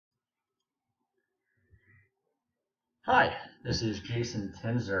Hi, this is Jason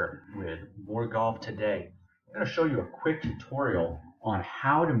Tenzer with More Golf Today. I'm going to show you a quick tutorial on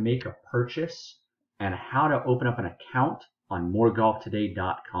how to make a purchase and how to open up an account on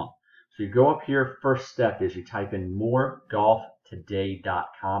moregolftoday.com. So you go up here, first step is you type in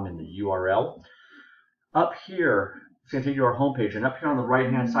moregolftoday.com in the URL. Up here, it's going to take you to our homepage, and up here on the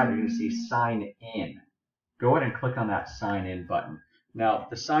right hand side, you're going to see sign in. Go ahead and click on that sign in button. Now,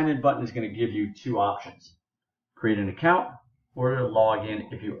 the sign in button is going to give you two options. Create an account or to log in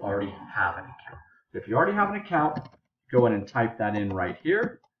if you already have an account. If you already have an account, go in and type that in right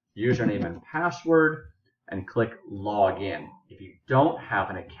here, username and password, and click log in. If you don't have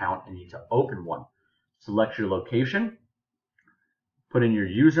an account and need to open one, select your location, put in your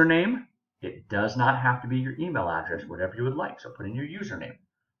username. It does not have to be your email address, whatever you would like. So put in your username.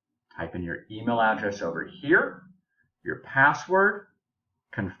 Type in your email address over here, your password,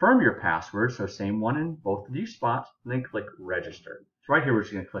 confirm your password, so same one in both of these spots, and then click register. So right here, we're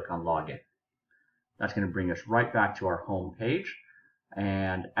just going to click on login. That's going to bring us right back to our home page.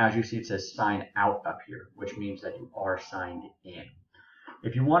 And as you see, it says sign out up here, which means that you are signed in.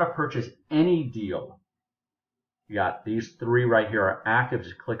 If you want to purchase any deal, you got these three right here are active.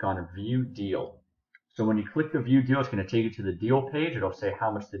 Just click on view deal. So when you click the view deal, it's going to take you to the deal page. It'll say how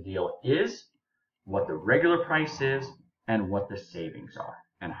much the deal is, what the regular price is, and what the savings are,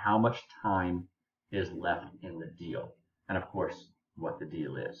 and how much time is left in the deal, and of course what the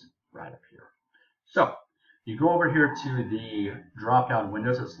deal is right up here. So you go over here to the drop down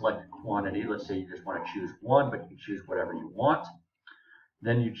windows and select quantity. Let's say you just want to choose one, but you can choose whatever you want.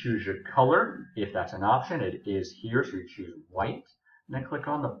 Then you choose your color if that's an option. It is here, so you choose white, and then click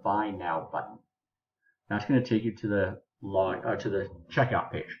on the buy now button. That's going to take you to the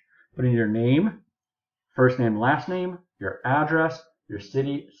checkout page. Put in your name, first name, last name, your address, your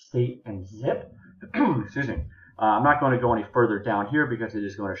city, state, and zip. Excuse me. I'm not going to go any further down here because it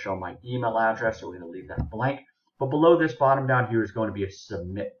is going to show my email address, so we're going to leave that blank. But below this bottom down here is going to be a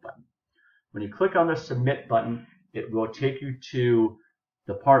submit button. When you click on the submit button, it will take you to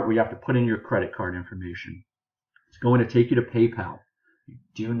the part where you have to put in your credit card information. It's going to take you to PayPal. You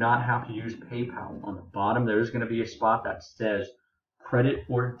do not have to use PayPal. On the bottom, there is going to be a spot that says credit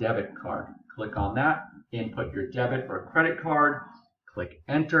or debit card. Click on that, input your debit or credit card, click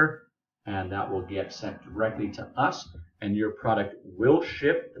enter, and that will get sent directly to us, and your product will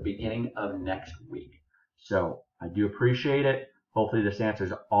ship the beginning of next week. So I do appreciate it. Hopefully this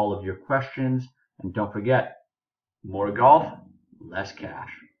answers all of your questions, and don't forget, more golf, less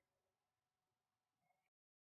cash.